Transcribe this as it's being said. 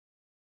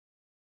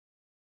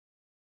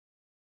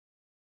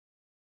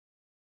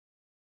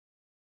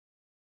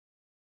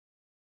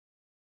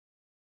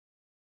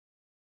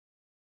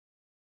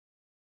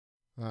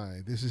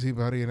Hi, this is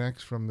Ebody and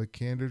X from the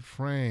Candid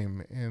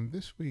Frame, and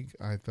this week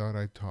I thought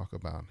I'd talk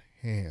about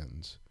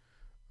hands.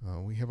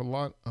 We have a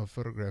lot of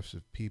photographs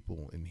of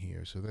people in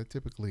here, so that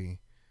typically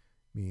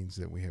means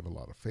that we have a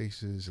lot of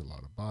faces, a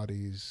lot of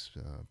bodies,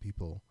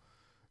 people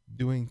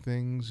doing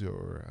things,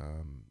 or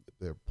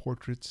they're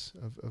portraits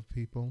of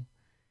people.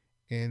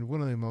 And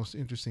one of the most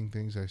interesting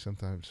things I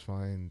sometimes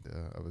find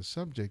of a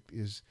subject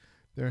is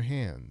their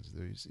hands.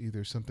 There's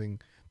either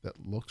something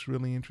that looks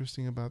really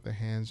interesting about the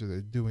hands, or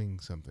they're doing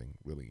something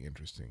really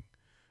interesting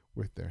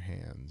with their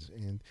hands.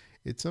 And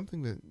it's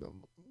something that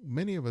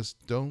many of us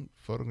don't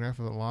photograph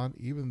a lot,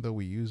 even though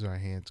we use our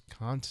hands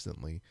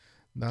constantly,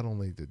 not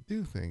only to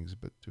do things,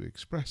 but to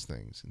express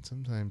things. And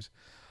sometimes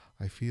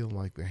I feel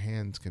like the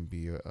hands can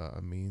be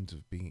a means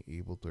of being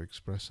able to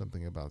express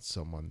something about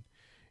someone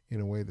in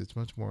a way that's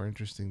much more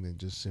interesting than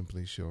just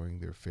simply showing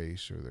their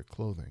face or their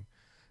clothing.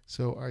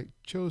 So I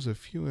chose a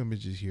few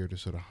images here to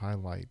sort of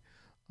highlight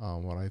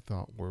what I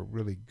thought were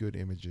really good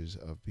images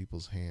of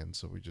people's hands.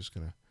 So we're just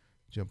going to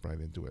jump right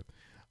into it.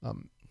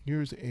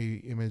 Here's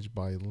a image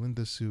by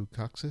Linda Sue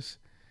Coxis,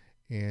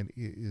 and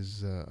it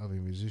is of a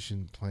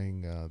musician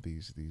playing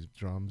these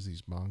drums,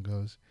 these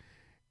bongos.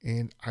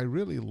 And I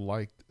really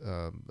liked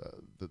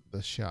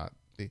the shot.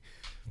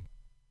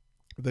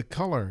 The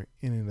color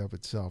in and of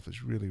itself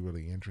is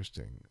really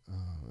interesting,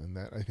 and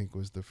that I think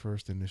was the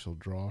first initial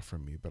draw for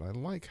me. But I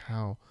like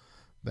how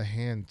the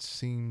hand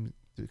seemed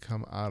to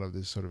come out of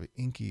this sort of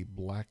inky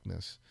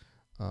blackness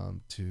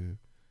to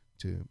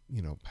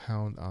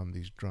pound on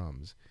these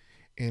drums.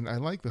 And I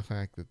like the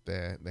fact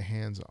that the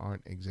hands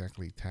aren't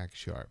exactly tack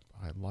sharp.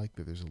 I like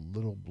that there's a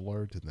little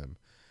blur to them,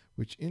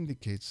 which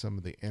indicates some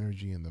of the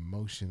energy and the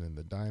motion and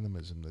the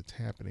dynamism that's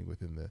happening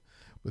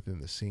within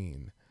the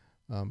scene.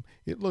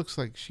 It looks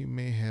like she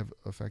may have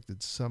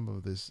affected some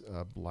of this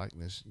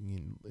blackness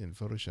in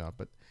Photoshop,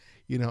 but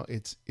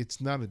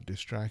it's not a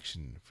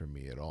distraction for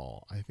me at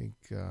all. I think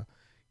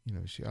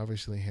she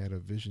obviously had a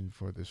vision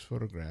for this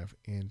photograph,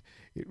 and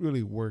it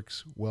really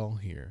works well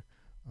here.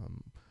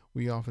 Um,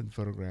 we often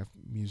photograph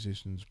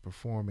musicians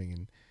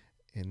performing,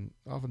 and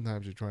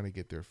oftentimes they're trying to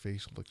get their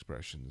facial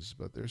expressions,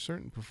 but there are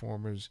certain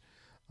performers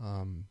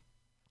um,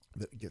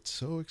 that get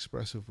so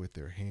expressive with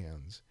their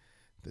hands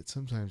that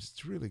sometimes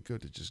it's really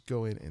good to just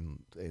go in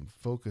and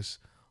focus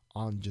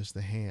on just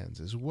the hands,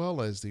 as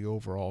well as the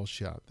overall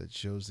shot that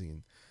shows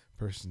the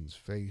person's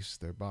face,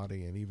 their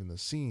body, and even the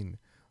scene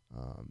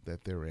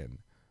that they're in.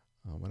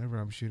 Whenever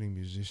I'm shooting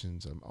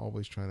musicians, I'm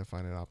always trying to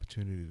find an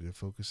opportunity to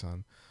focus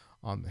on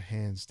the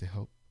hands to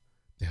help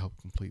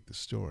complete the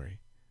story.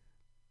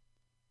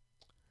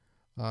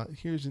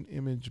 Here's an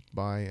image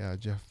by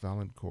Jeff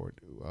Valancourt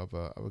of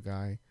a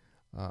guy,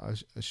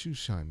 a shoe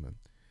shineman.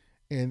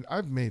 And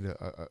I've made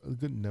a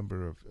good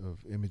number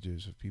of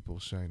images of people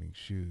shining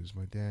shoes.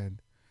 My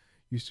dad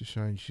used to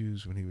shine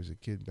shoes when he was a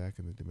kid back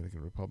in the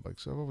Dominican Republic,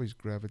 so I've always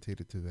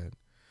gravitated to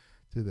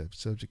that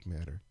subject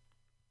matter.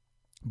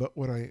 But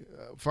what I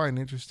find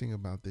interesting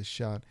about this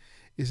shot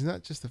is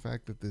not just the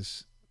fact that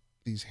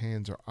these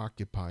hands are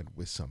occupied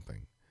with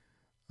something.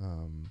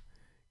 Um,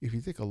 if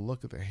you take a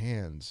look at the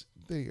hands,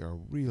 they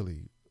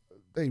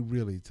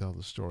really tell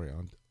the story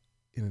on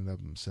in and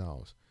of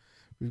themselves.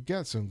 We've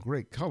got some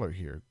great color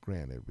here.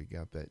 Granted, we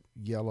got that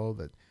yellow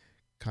that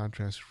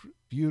contrasts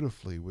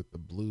beautifully with the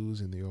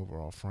blues in the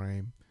overall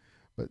frame.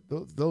 But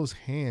those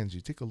hands, you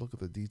take a look at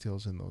the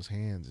details in those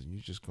hands, and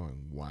you're just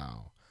going,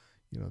 "Wow."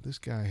 This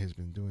guy has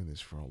been doing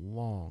this for a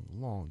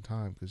long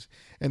time,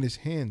 and his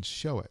hands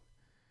show it.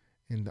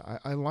 And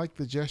I like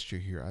the gesture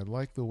here. I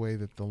like the way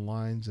that the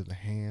lines of the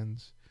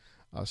hands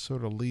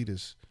sort of lead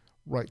us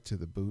right to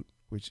the boot,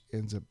 which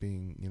ends up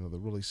being, the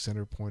really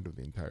center point of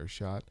the entire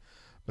shot.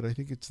 But I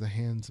think it's the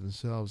hands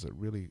themselves that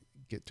really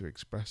get to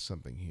express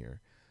something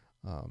here.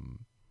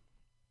 Um,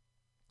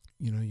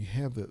 you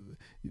have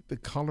the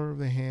color of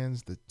the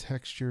hands, the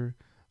texture,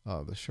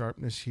 the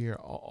sharpness here.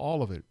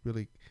 All of it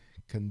really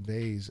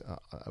conveys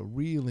a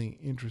really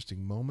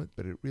interesting moment,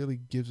 but it really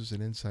gives us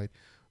an insight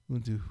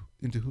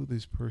into who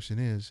this person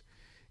is,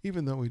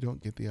 even though we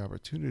don't get the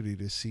opportunity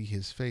to see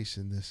his face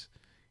in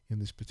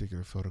this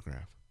particular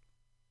photograph.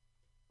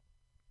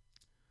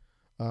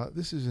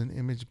 This is an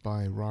image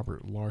by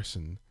Robert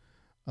Larson,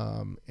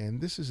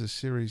 and this is a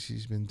series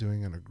he's been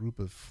doing on a group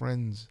of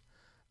friends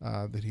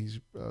that he's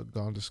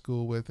gone to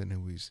school with and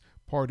who he's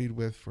partied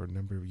with for a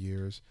number of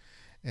years.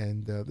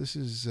 And this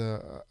is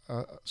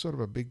sort of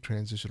a big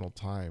transitional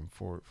time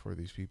for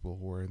these people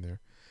who are in their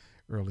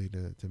early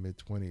to mid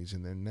 20s,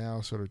 and they're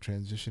now sort of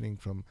transitioning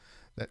from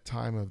that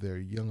time of their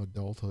young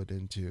adulthood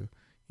into,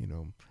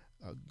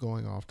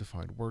 going off to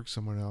find work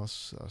somewhere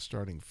else,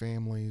 starting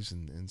families,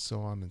 and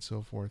so on and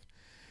so forth.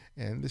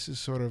 And this is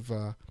sort of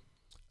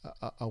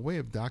a way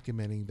of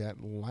documenting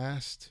that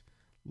last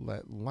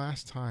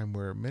time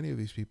where many of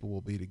these people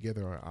will be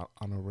together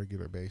on a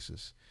regular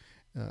basis.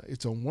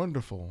 It's a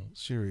wonderful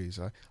series.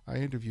 I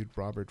interviewed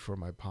Robert for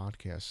my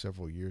podcast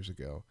several years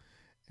ago,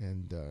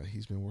 and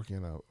he's been working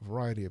on a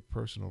variety of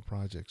personal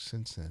projects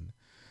since then.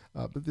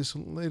 But this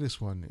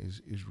latest one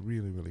is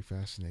really really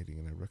fascinating,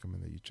 and I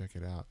recommend that you check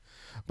it out.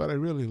 But I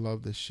really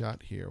love this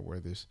shot here where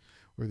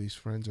these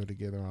friends are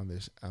together on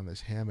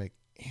this hammock,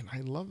 and I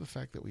love the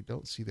fact that we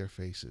don't see their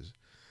faces.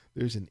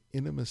 There's an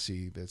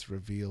intimacy that's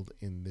revealed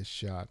in this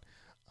shot,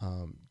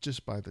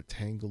 just by the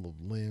tangle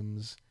of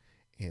limbs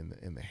and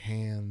the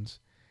hands,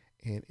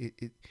 and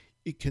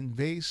it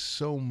conveys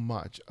so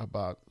much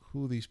about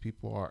who these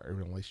people are in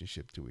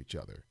relationship to each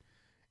other.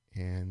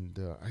 And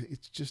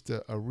it's just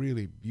a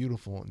really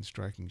beautiful and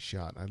striking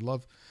shot. I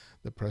love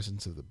the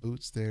presence of the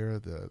boots there,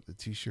 the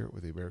T-shirt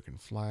with the American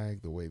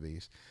flag, the way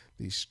these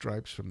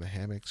stripes from the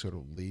hammock sort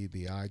of lead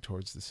the eye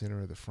towards the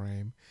center of the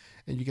frame,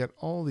 and you get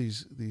all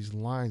these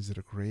lines that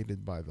are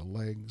created by the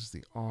legs,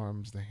 the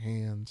arms, the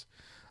hands,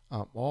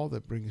 all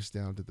that brings us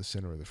down to the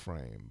center of the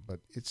frame.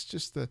 But it's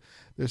just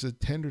there's a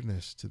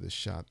tenderness to this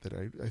shot that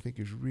I think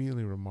is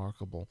really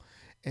remarkable,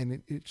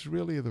 and it's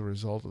really the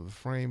result of the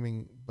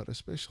framing, but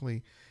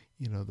especially,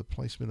 the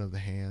placement of the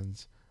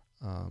hands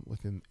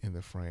within in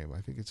the frame.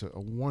 I think it's a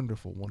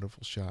wonderful,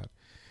 wonderful shot,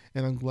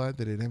 and I'm glad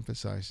that it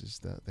emphasizes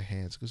the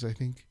hands, because I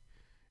think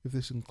if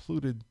this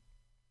included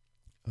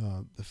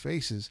the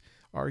faces,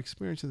 our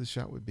experience of the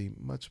shot would be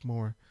much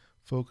more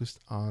focused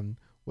on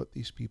what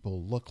these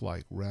people look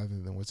like rather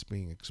than what's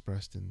being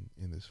expressed in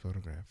this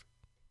photograph.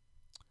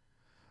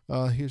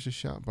 Here's a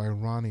shot by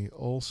Ronnie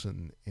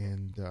Olson,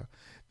 and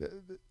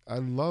I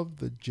love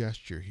the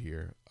gesture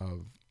here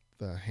of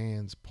the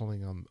hands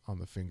pulling on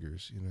the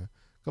fingers.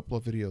 A couple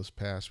of videos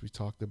past, we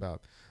talked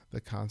about the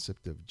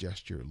concept of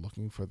gesture,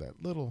 looking for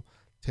that little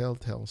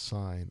telltale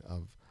sign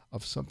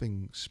of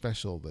something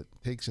special that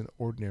takes an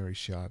ordinary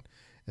shot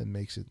and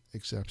makes it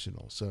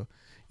exceptional. So,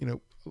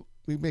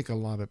 we make a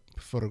lot of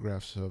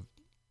photographs of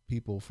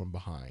people from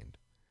behind,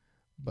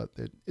 but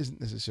there isn't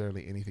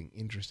necessarily anything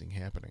interesting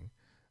happening.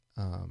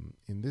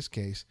 In this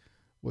case,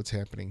 what's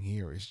happening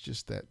here is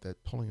just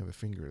that pulling of the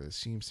finger. There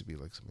seems to be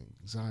like some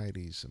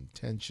anxiety, some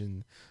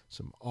tension,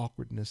 some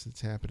awkwardness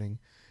that's happening.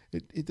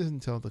 It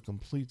doesn't tell the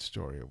complete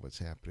story of what's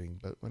happening,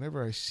 but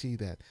whenever I see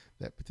that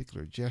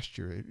particular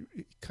gesture,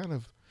 it kind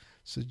of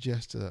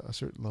suggests a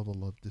certain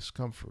level of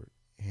discomfort,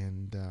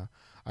 and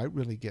I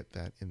really get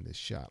that in this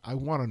shot. I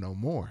want to know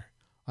more.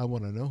 I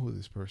want to know who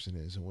this person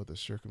is and what the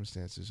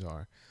circumstances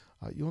are.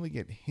 You only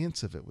get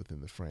hints of it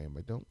within the frame.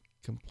 I don't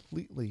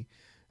completely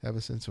have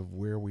a sense of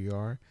where we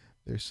are.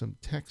 There's some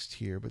text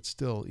here, but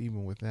still,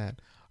 even with that,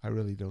 I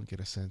really don't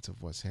get a sense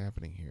of what's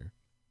happening here.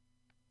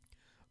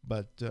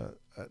 But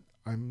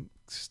I'm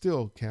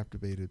still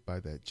captivated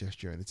by that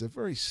gesture, and it's a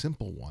very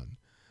simple one,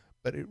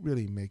 but it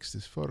really makes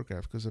this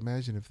photograph, because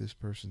imagine if this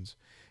person's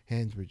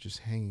hands were just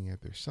hanging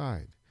at their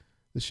side.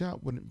 The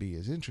shot wouldn't be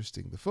as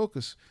interesting. The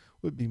focus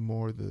would be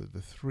more the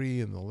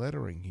three and the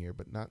lettering here,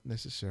 but not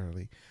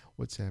necessarily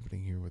what's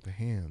happening here with the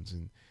hands.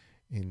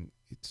 And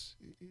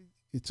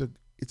it's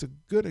a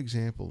good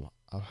example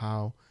of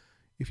how,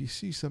 if you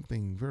see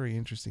something very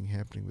interesting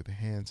happening with the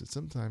hands, that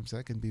sometimes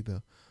that can be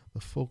the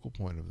focal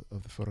point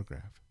of the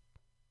photograph.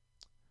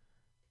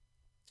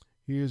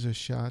 Here's a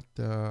shot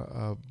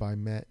by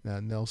Matt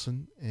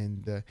Nelson,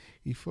 and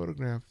he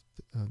photographed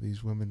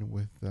these women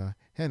with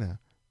henna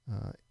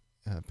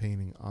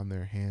painting on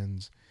their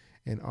hands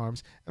and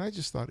arms, and I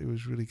just thought it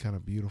was really kind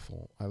of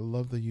beautiful. I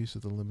love the use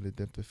of the limited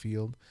depth of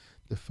field,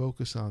 the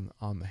focus on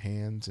the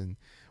hands and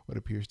what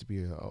appears to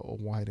be a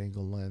wide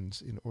angle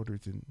lens, in order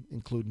to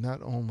include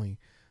not only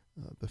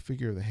the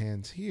figure of the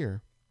hands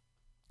here,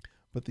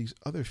 but these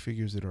other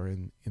figures that are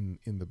in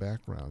the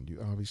background.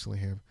 You obviously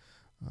have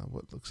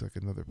what looks like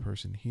another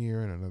person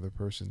here and another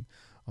person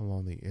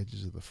along the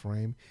edges of the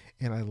frame,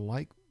 and I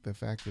like the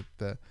fact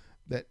that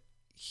that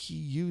he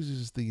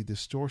uses the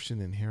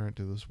distortion inherent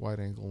to this wide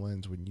angle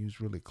lens when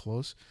used really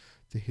close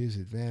to his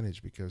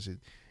advantage, because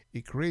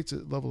it creates a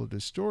level of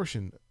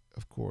distortion,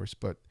 of course,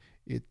 but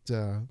it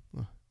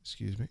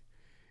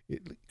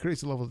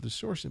creates a level of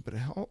distortion, but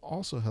it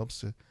also helps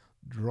to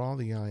draw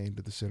the eye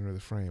into the center of the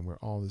frame, where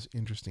all this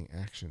interesting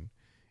action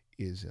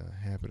is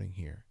happening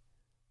here.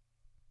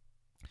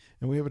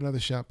 And we have another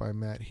shot by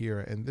Matt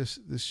here, and this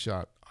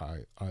shot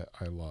I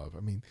love.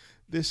 I mean,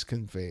 this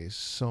conveys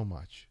so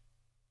much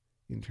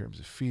in terms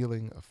of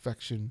feeling,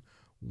 affection,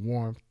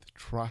 warmth,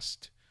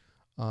 trust,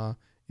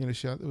 in a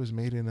shot that was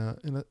made in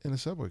a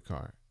subway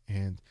car.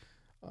 And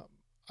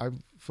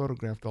I've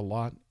photographed a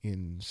lot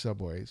in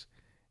subways,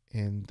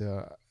 and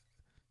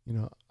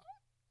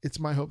it's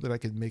my hope that I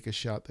could make a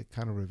shot that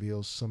kind of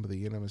reveals some of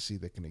the intimacy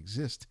that can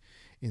exist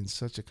in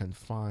such a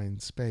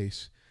confined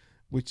space,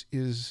 which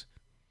is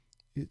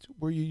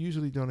where you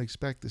usually don't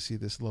expect to see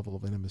this level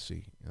of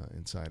intimacy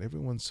inside.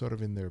 Everyone's sort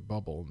of in their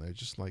bubble, and they're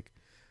just like,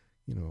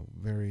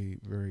 very,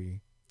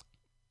 very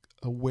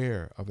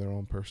aware of their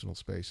own personal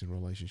space in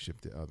relationship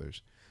to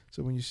others.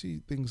 So when you see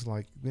things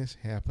like this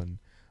happen,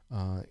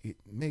 it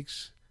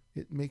makes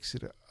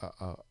it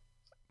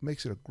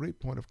a great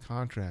point of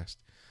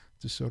contrast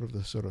to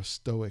the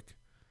stoic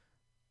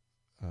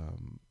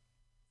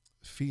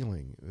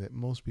feeling that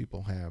most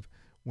people have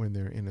when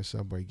they're in a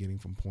subway getting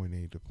from point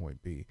A to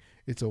point B.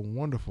 It's a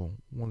wonderful,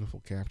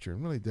 wonderful capture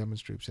and really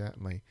demonstrates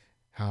exactly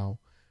how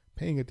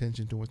paying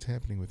attention to what's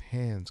happening with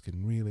hands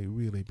can really,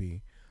 really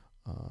be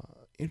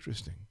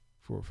interesting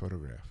for a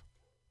photograph.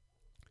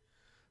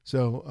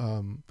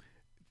 So,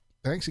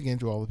 thanks again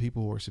to all the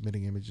people who are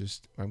submitting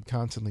images. I'm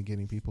constantly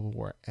getting people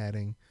who are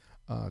adding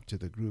to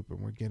the group, and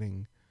we're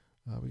getting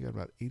we got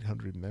about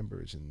 800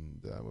 members,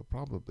 and we'll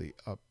probably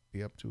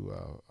be up to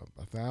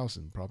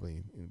 1,000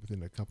 probably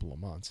within a couple of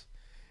months.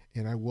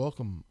 And I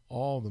welcome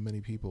all the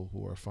many people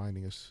who are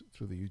finding us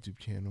through the YouTube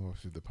channel or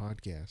through the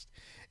podcast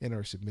and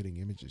are submitting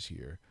images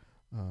here.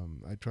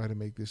 I try to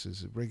make this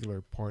as a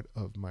regular part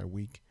of my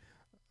week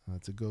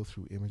to go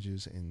through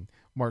images and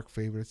mark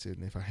favorites,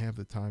 and if I have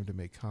the time, to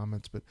make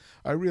comments. But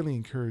I really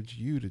encourage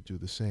you to do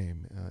the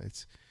same.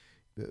 It's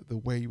the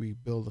way we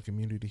build a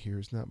community here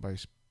is not by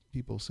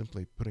people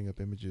simply putting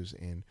up images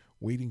and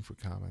waiting for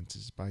comments.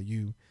 It's by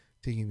you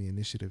taking the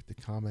initiative to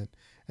comment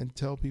and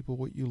tell people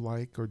what you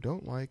like or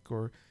don't like,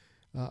 or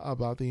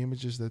about the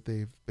images that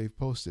they've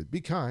posted.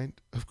 Be kind,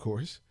 of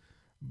course,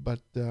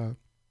 but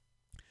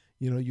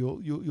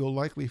you'll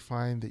likely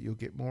find that you'll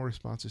get more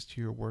responses to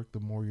your work the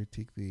more you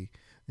take the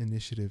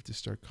initiative to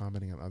start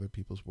commenting on other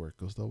people's work,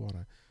 because they'll want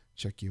to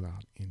check you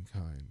out in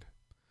kind.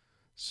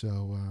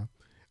 So,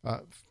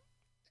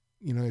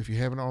 if you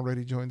haven't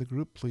already joined the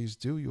group, please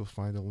do. You'll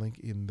find a link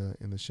in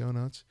the show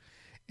notes.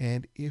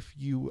 And if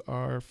you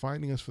are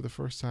finding us for the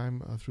first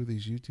time through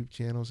these YouTube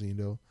channels and you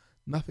know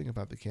nothing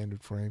about the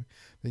Candid Frame,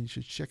 then you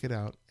should check it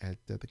out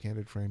at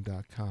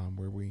thecandidframe.com,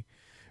 where we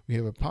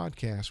have a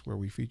podcast where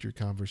we feature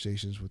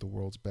conversations with the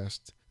world's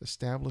best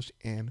established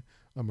and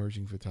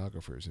emerging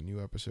photographers. And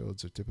new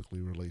episodes are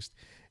typically released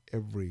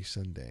every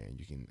Sunday, and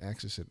you can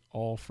access it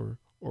all for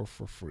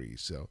free.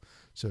 So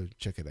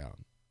check it out.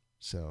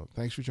 So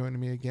thanks for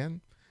joining me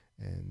again,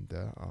 and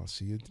I'll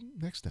see you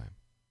next time.